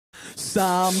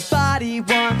Somebody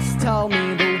once told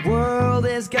me the world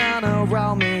is gonna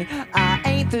roll me. I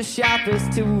ain't the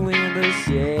sharpest tool in the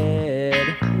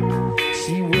shed.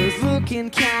 She was looking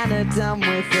kinda dumb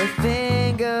with a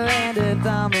finger and a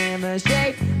thumb in the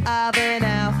shape of an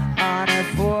L on her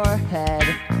forehead.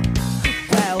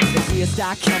 Well, the tears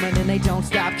start coming and they don't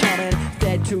stop coming.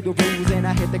 Fed to the rules and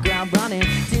I hit the ground running.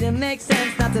 Didn't make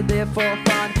sense not to live for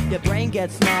fun. Your brain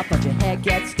gets smart but your head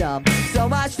gets dumb. So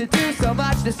much to do, so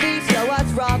much to see. So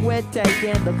what's wrong with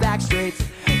taking the back streets?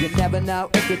 You never know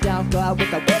if you don't go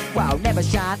with a whip. Wow, never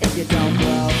shine if you don't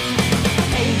glow.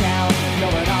 Hey now,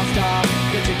 you're an all-star.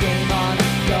 Get your game on,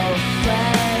 go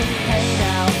play.